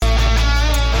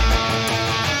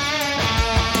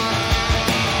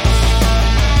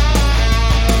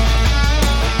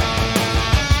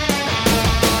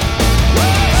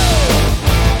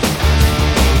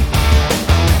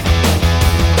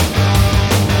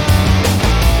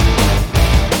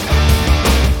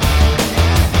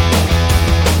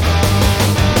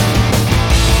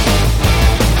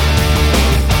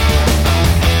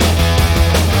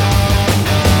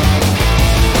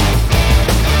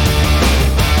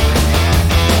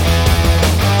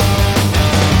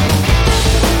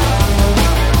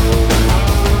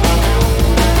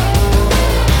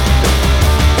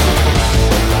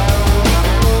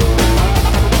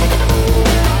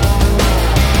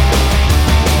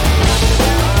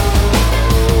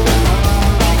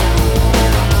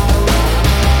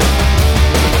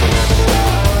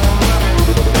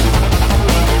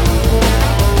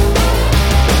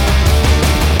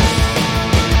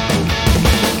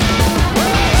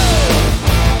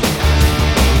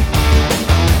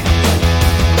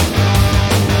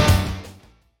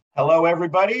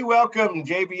everybody. Welcome,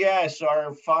 JBS,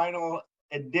 our final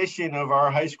edition of our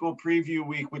high school preview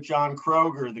week with John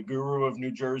Kroger, the guru of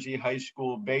New Jersey high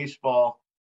school baseball.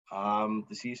 The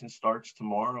season starts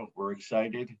tomorrow. We're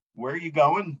excited. Where are you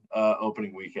going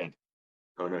opening weekend?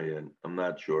 Oh, no, yeah. I'm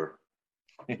not sure.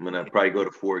 I'm going to probably go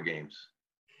to 4 games.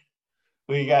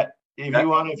 Who you got? If you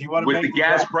want to with the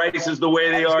gas prices the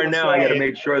way they are now, I got to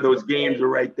make sure those games are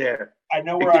right there. I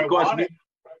know where I want it.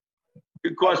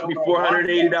 It cost me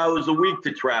 $480 a week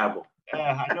to travel.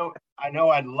 Yeah, I know.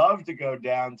 I'd love to go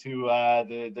down to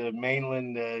the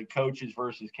mainland coaches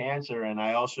versus cancer, and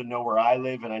I also know where I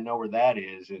live, and I know where that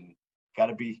is, and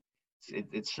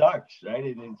it sucks, right?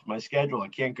 It's my schedule. I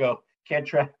can't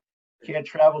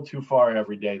travel too far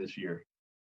every day this year.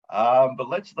 But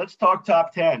let's talk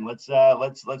top 10.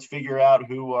 Let's figure out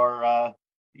who our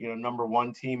number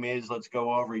one team is. Let's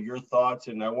go over your thoughts,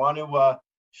 and I want to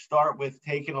start with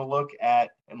taking a look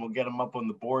at, and we'll get them up on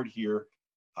the board here,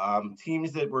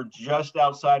 teams that were just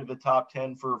outside of the top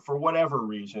 10 for whatever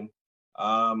reason.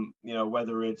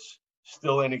 Whether it's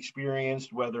still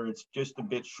inexperienced, whether it's just a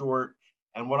bit short.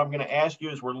 And what I'm going to ask you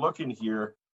as we're looking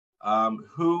here,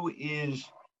 who is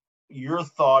your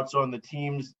thoughts on the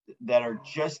teams that are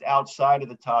just outside of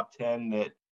the top 10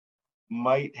 that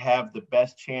might have the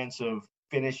best chance of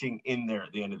finishing in there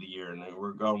at the end of the year? And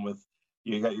we're going with,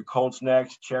 you got your Colts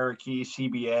next, Cherokee,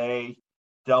 CBA,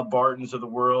 Del Bartons of the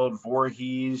world,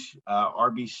 Voorhees,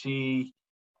 RBC,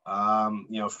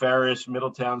 Ferris,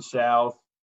 Middletown South,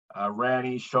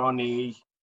 Ranney, Shawnee,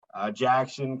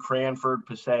 Jackson, Cranford,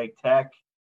 Passaic Tech,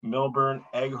 Milburn,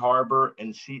 Egg Harbor,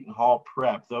 and Seton Hall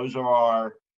Prep. Those are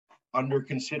our under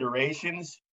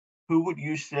considerations. Who would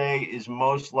you say is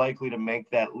most likely to make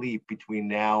that leap between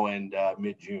now and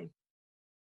mid-June?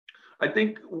 I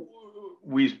think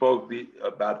we spoke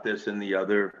about this in the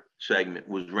other segment,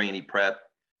 was Rainey Prep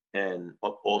and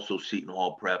also Seton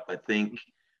Hall Prep. I think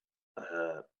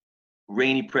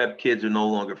Rainey Prep kids are no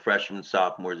longer freshmen,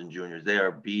 sophomores, and juniors. They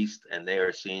are beasts, and they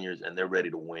are seniors, and they're ready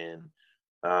to win.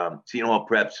 Seton Hall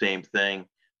Prep, same thing.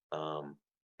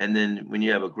 And then when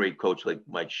you have a great coach like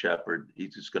Mike Shepard,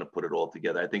 he's just going to put it all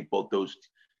together. I think both those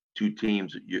two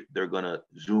teams, they're going to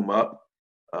zoom up.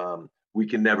 We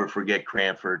can never forget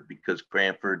Cranford, because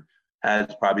Cranford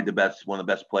has probably one of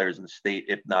the best players in the state,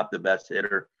 if not the best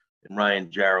hitter, in Ryan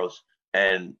Jaros.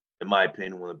 And in my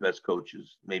opinion, one of the best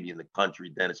coaches maybe in the country,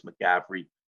 Dennis McCaffrey.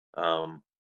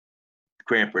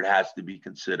 Cranford has to be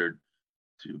considered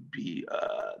to be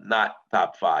not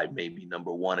top 5, maybe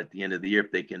number 1 at the end of the year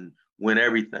if they can win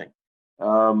everything.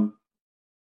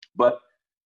 But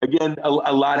again, a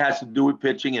lot has to do with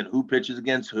pitching and who pitches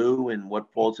against who and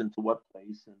what falls into what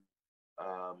place. And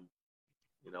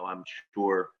I'm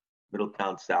sure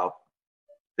Middletown South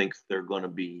thinks they're going to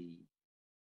be,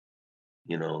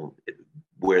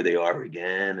 where they are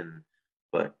again.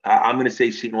 But I'm going to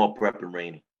say Seton Hall Prep and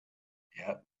Rainey.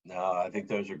 Yeah, no, I think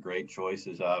those are great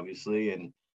choices, obviously.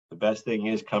 And the best thing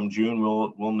is, come June,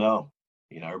 we'll know.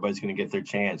 Everybody's going to get their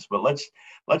chance. But let's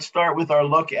start with our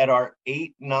look at our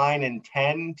 8, 9, and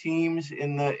 10 teams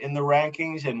in the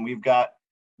rankings, and we've got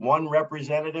one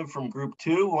representative from Group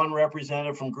 2, one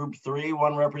representative from Group 3,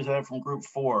 one representative from Group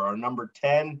 4. Our number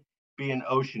 10 being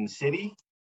Ocean City,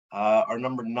 our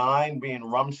number 9 being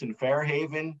Rumson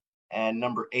Fairhaven, and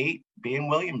number 8 being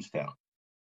Williamstown.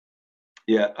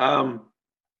 Yeah.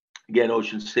 Again,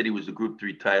 Ocean City was the Group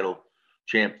 3 title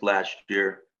champ last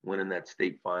year, winning that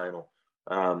state final.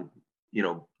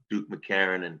 Duke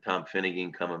McCarron and Tom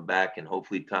Finnegan coming back, and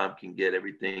hopefully Tom can get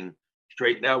everything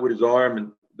straightened out with his arm,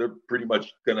 and they're pretty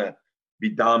much going to be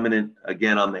dominant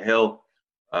again on the hill.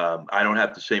 I don't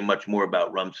have to say much more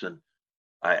about Rumson.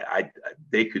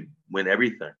 They could win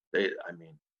everything. They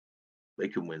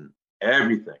could win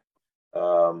everything.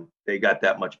 They got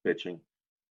that much pitching,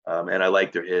 and I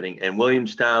like their hitting. And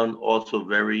Williamstown, also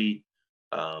very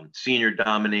senior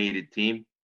dominated team.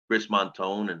 Chris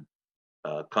Montone and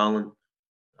Colin,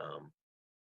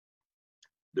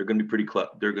 they're going to be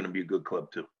they're going to be a good club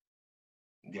too.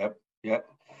 Yep.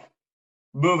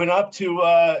 Moving up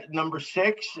to number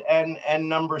 6 and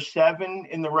number 7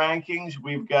 in the rankings,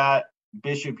 we've got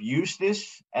Bishop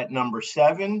Eustace at number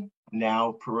 7,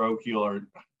 now parochial.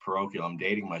 I'm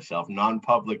dating myself.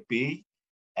 Non-public B,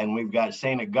 and we've got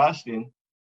St. Augustine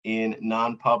in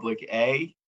non-public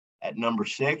A at number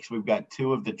 6. We've got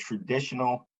 2 of the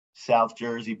traditional South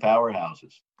Jersey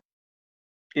powerhouses.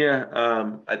 Yeah,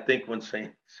 I think when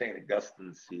St.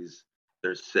 Augustine sees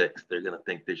their 6, they're going to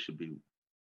think they should be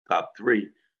top 3.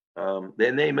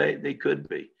 Then they could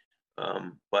be.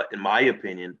 But in my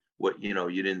opinion,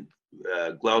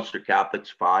 Gloucester Catholic's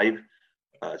 5,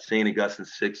 St. Augustine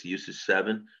 6, Eustace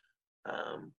 7.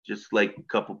 Just like a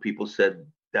couple people said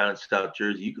down in South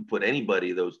Jersey, you could put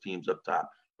anybody of those teams up top,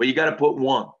 but you got to put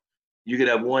one. You could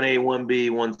have 1A, 1B,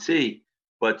 1C,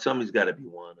 but somebody's got to be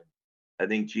one. I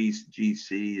think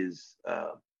GC is,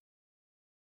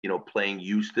 playing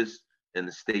Eustis in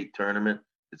the state tournament.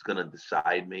 It's going to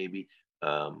decide maybe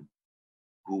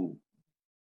who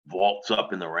vaults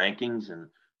up in the rankings. And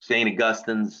St.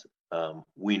 Augustine's,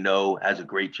 we know, has a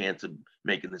great chance of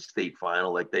making the state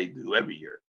final like they do every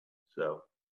year. So.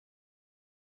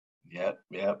 Yep.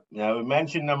 Now, we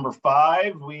mentioned number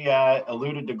 5. We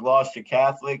alluded to Gloucester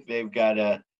Catholic. They've got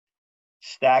a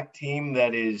stacked team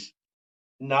that is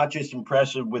not just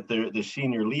impressive with the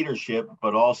senior leadership,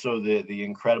 but also the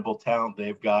incredible talent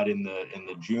they've got in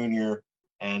the junior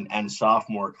and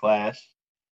sophomore class.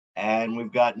 And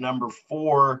we've got number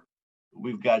 4.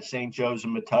 We've got St. Joseph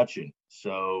Metuchen.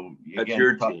 So again, that's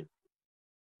your team.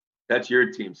 That's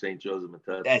your team, St. Joseph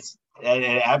Metuchen. That's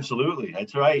absolutely.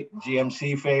 That's right.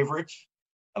 GMC favorites,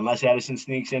 unless Edison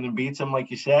sneaks in and beats them, like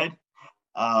you said.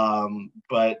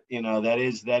 But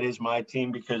that is my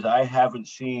team, because I haven't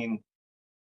seen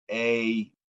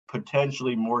a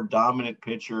potentially more dominant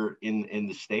pitcher in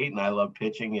the state, and I love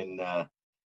pitching. And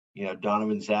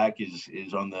Donovan Zach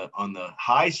is on the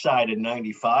high side of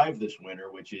 95 this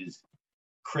winter, which is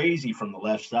crazy from the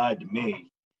left side to me.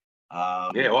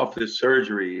 Off the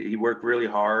surgery, he worked really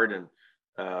hard, and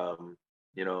I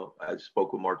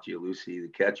spoke with Mark Gialusi, the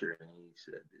catcher, and he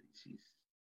said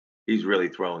he's really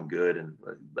throwing good.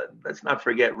 But let's not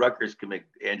forget, Rutgers commit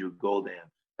Andrew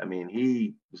Goldham. I mean,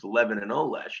 he was 11-0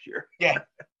 last year. Yeah.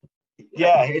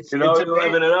 It's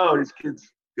 11-0. This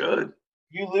kid's good.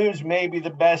 You lose maybe the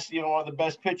best, one of the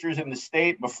best pitchers in the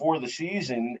state before the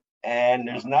season, and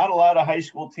there's not a lot of high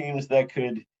school teams that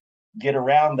could get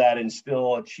around that and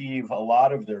still achieve a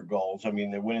lot of their goals. I mean,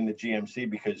 they're winning the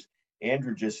GMC because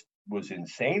Andrew just was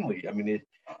insanely. I mean,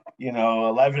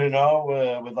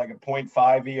 11-0 with like a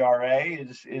 0.5 ERA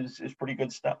is pretty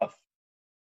good stuff.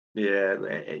 Yeah,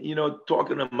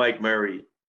 talking to Mike Murray,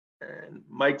 and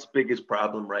Mike's biggest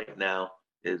problem right now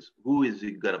is who is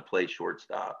he going to play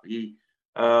shortstop? He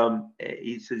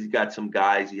says he's got some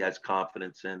guys he has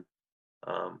confidence in,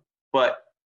 but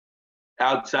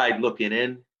outside looking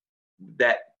in,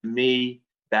 that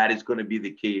is going to be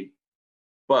the key.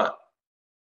 But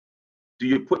do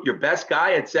you put your best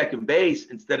guy at second base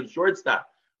instead of shortstop?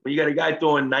 When you got a guy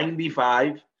throwing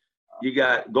 95, you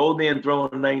got Goldman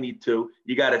throwing 92,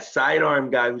 you got a sidearm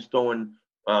guy who's throwing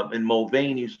in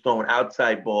Mulvaney who's throwing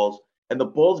outside balls, and the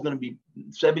ball's going to be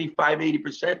 75,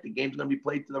 80%. The game's going to be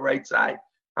played to the right side.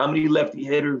 How many lefty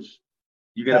hitters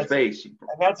you going to face? And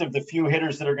that's of the few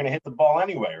hitters that are going to hit the ball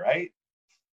anyway, right?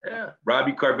 Yeah.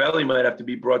 Robbie Carvelli might have to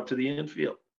be brought to the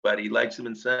infield, but he likes him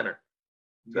in center.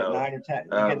 You get 9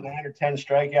 or 10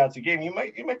 strikeouts a game. You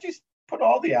might just put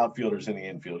all the outfielders in the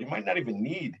infield. You might not even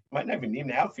need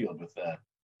an outfield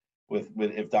with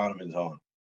if Donovan's on.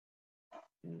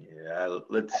 Yeah,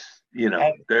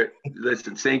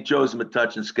 listen, St. Joseph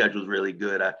Metuchen's schedule is really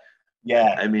good. I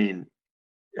mean,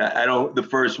 I don't. The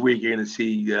first week you're going to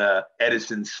see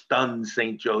Edison stun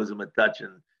St. Joseph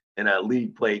Metuchen in a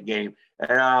league play game,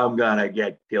 and I'm gonna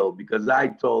get killed because I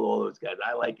told all those guys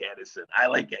I like Edison. I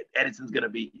like it. Edison's going to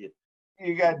beat you.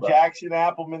 You got Jackson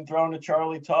Appleman throwing to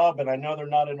Charlie Taub, and I know they're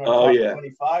not in our top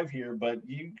 25 here, but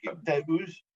you're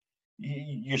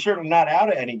certainly not out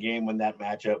of any game when that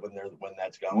matchup when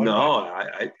that's going. No,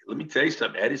 let me tell you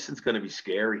something. Edison's going to be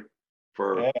scary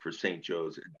for St.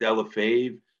 Joe's.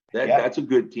 Delafave, that's a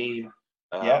good team.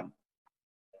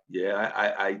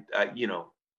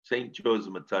 St.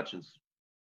 Joseph Metuchen's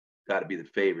got to be the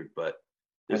favorite, but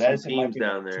there's some teams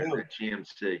down there at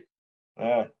GMC.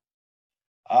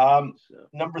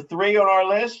 Number 3 on our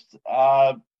list,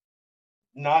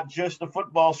 not just a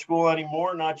football school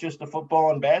anymore, not just a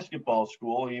football and basketball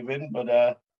school even,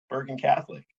 but Bergen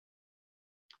Catholic.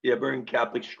 Yeah, Bergen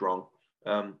Catholic's strong.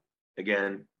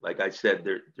 Again, like I said,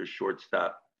 their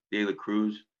shortstop, De La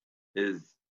Cruz,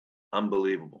 is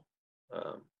unbelievable.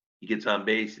 He gets on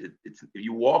base. If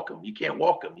you walk him, you can't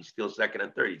walk him. He's still second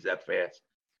and third. He's that fast.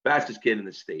 Fastest kid in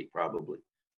the state, probably.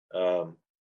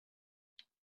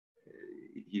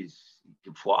 He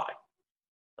can fly.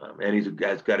 And he's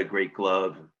got a great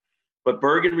glove. But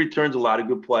Bergen returns a lot of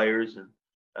good players, and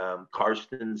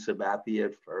Karsten Sabathia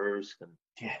at first. And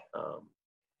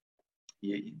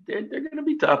they're going to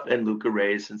be tough. And Luca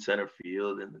Reyes in center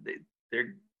field. And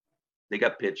they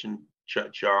got pitching,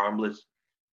 Charmless.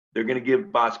 They're going to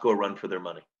give Bosco a run for their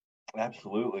money.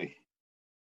 Absolutely.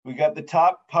 We got the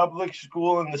top public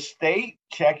school in the state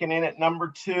checking in at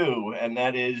number 2, and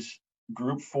that is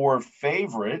Group 4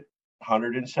 favorite,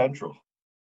 Hunterdon Central.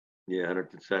 Yeah,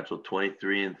 Hunterdon Central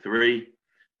 23-3.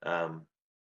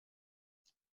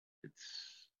 It's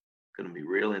going to be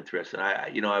real interesting.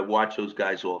 I watch those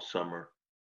guys all summer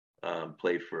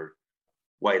play for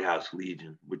White House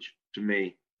Legion, which to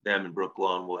me, them and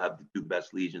Brooklawn will have the two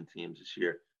best Legion teams this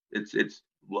year.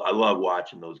 I love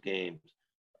watching those games.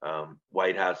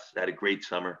 White House had a great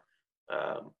summer.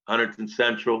 Hunterdon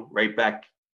Central, right back.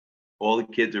 All the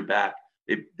kids are back.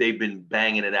 They've been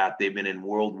banging it out. They've been in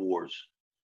world wars,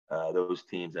 those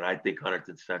teams. And I think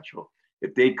Hunterdon Central,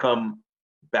 if they come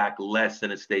back less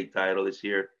than a state title this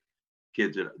year,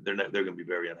 kids they're going to be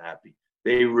very unhappy.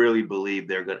 They really believe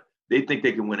they think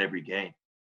they can win every game.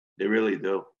 They really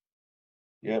do.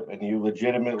 Yep, and you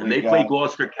legitimately and they play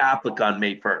Gloucester Catholic on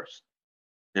May 1st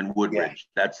in Woodridge.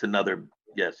 Yeah. That's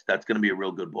going to be a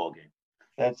real good ball game.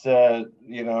 That's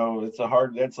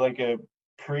that's like a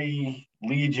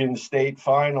pre-Legion state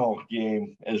final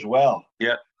game as well.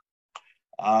 Yeah.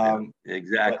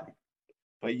 Exactly.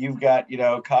 But you've got,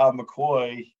 Kyle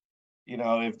McCoy,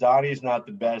 if Donnie's not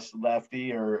the best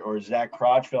lefty or Zach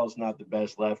Crotchfield's not the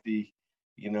best lefty,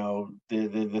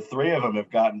 the three of them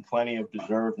have gotten plenty of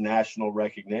deserved national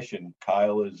recognition.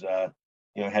 Kyle is,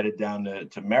 headed down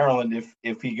to Maryland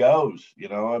if he goes,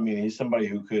 he's somebody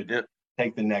who could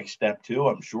take the next step too,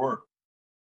 I'm sure.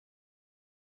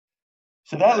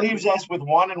 So that leaves us with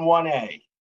 1 and 1A,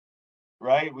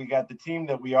 right? We got the team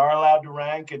that we are allowed to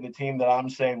rank and the team that I'm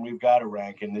saying we've got to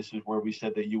rank. And this is where we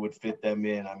said that you would fit them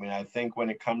in. I think when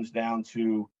it comes down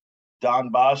to Don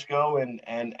Bosco and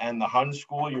the Hun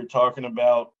School, you're talking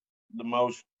about the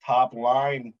most top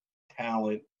line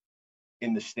talent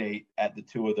in the state at the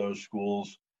two of those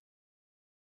schools.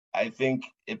 I think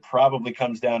it probably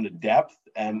comes down to depth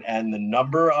and the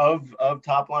number of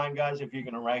top line guys if you're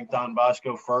going to rank Don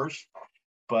Bosco first.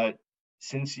 But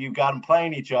since you've got them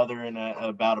playing each other in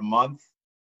about a month,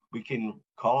 we can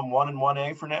call them 1 and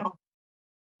 1A for now.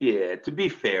 Yeah, to be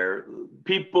fair,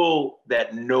 people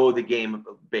that know the game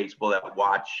of baseball, that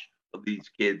watch these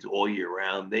kids all year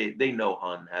round, they know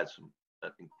Hun has some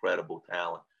incredible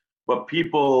talent. But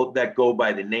people that go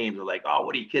by the names are like, oh,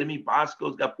 what are you kidding me?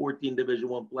 Bosco's got 14 Division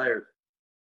I players.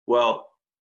 Well,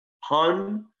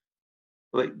 Hun,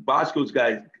 like Bosco's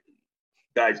guys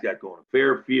got going to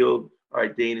Fairfield. All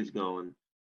right, Dana's going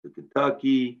to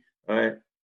Kentucky. All right.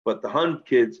 But the Hun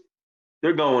kids,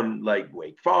 they're going like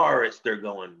Wake Forest. They're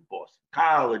going Boston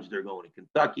College. They're going to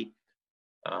Kentucky.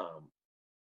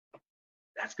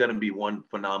 That's going to be one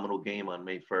phenomenal game on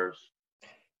May 1st.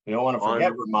 You don't want to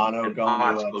forget Romano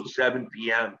going to 7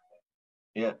 p.m.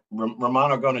 Yeah,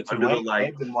 Romano going to Tulane.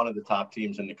 They've been one of the top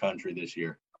teams in the country this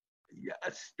year.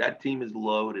 Yes, that team is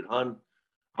loaded. Hun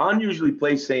usually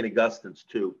plays St. Augustine's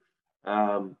too.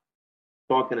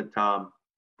 Talking to Tom,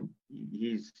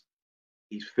 he's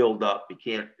filled up.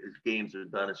 His games are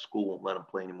done. His school won't let him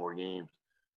play any more games.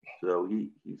 So he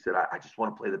said, I just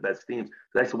want to play the best teams.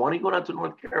 So I said, why don't you go down to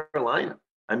North Carolina?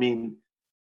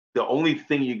 The only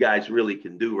thing you guys really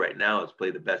can do right now is play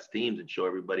the best teams and show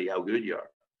everybody how good you are.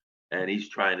 And he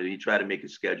tried to make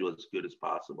his schedule as good as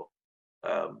possible.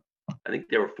 I think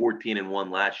they were 14-1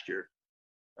 last year.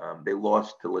 They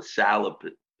lost to LaSalle,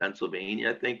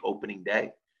 Pennsylvania, I think, opening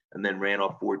day, and then ran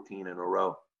off 14 in a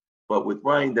row. But with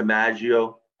Ryan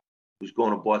DiMaggio, who's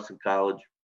going to Boston College,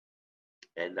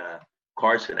 and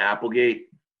Carson Applegate,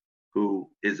 who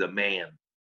is a man.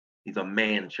 He's a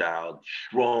man-child,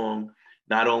 strong.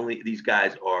 Not only these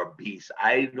guys are beasts.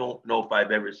 I don't know if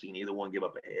I've ever seen either one give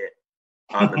up a hit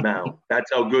on the mound.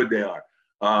 That's how good they are.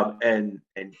 And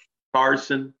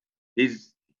Carson,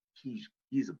 he's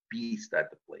a beast at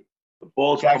the plate. The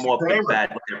balls come off the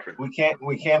bat different.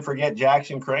 We can't forget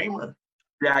Jackson Kramer.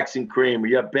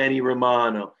 Yeah, Benny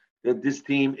Romano. This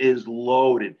team is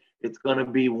loaded. It's going to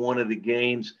be one of the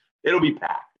games. It'll be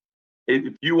packed.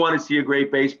 If you want to see a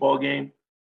great baseball game,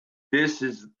 this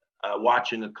is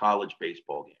watching a college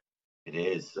baseball game. It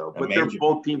is. But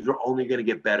both teams are only going to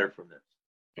get better from this.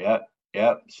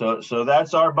 Yeah. So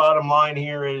that's our bottom line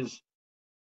here is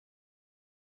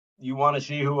you want to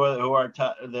see who our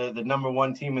the number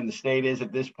one team in the state is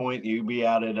at this point. You'll be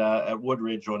out at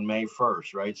Woodridge on May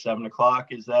 1st, right? 7:00.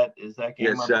 Is that game?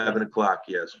 Yes, 7:00.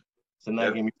 Yes. It's a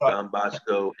night game. Don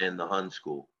Bosco and the Hun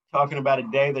School. Talking about a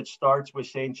day that starts with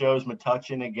St. Joe's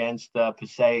Metuchen against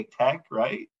Passaic Tech,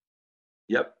 right?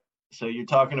 Yep. So you're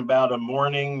talking about a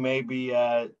morning, maybe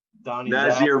Donnie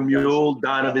Nazir Mule,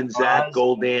 Donovan Zach,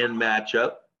 Goldan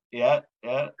matchup. Yeah.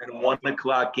 And a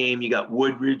 1:00 game, you got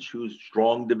Woodridge, who's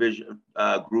strong Division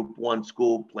Group I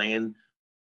school, playing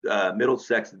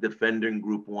Middlesex, the defending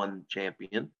Group I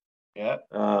champion. Yeah.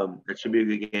 That should be a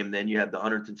good game. Then you have the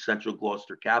Hunterdon Central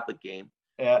Gloucester Catholic game,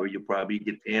 where you probably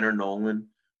get Tanner Nolan,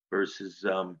 versus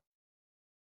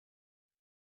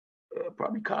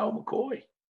probably Kyle McCoy.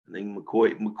 I think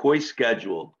McCoy's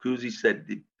schedule. Kuzi said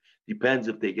depends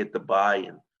if they get the bye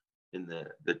in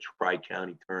the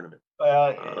Tri-County tournament.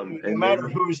 No matter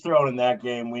who's throwing in that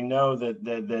game, we know that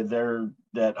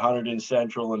Hunterdon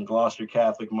Central and Gloucester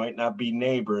Catholic might not be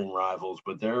neighboring rivals,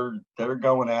 but they're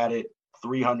going at it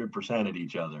 300% at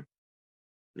each other.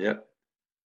 Yep.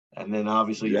 And then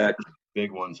obviously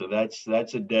big one. So that's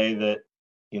a day that,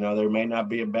 there may not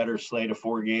be a better slate of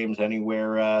 4 games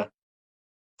anywhere.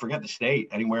 Forget the state,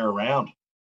 anywhere around.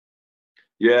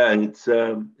 Yeah, and it's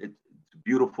a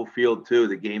beautiful field too.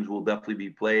 The games will definitely be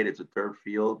played. It's a turf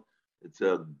field. It's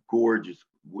a gorgeous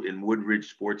in Woodridge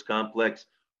Sports Complex.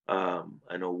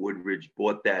 I know Woodridge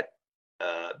bought that.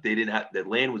 They didn't have the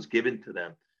land was given to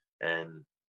them, and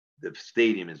the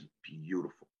stadium is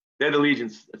beautiful. They had the Legion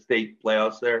State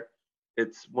playoffs there.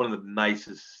 It's one of the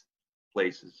nicest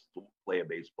places to play a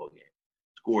baseball game.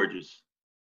 It's gorgeous,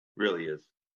 really is.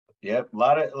 Yep, a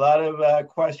lot of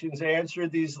questions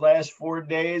answered these last 4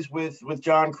 days with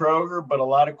John Kroger, but a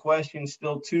lot of questions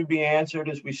still to be answered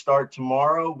as we start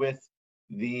tomorrow with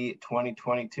the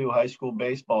 2022 high school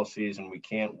baseball season. We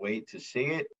can't wait to see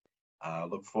it.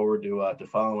 Look forward to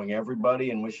following everybody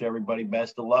and wish everybody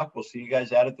best of luck. We'll see you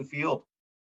guys out at the field.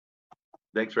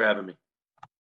 Thanks for having me.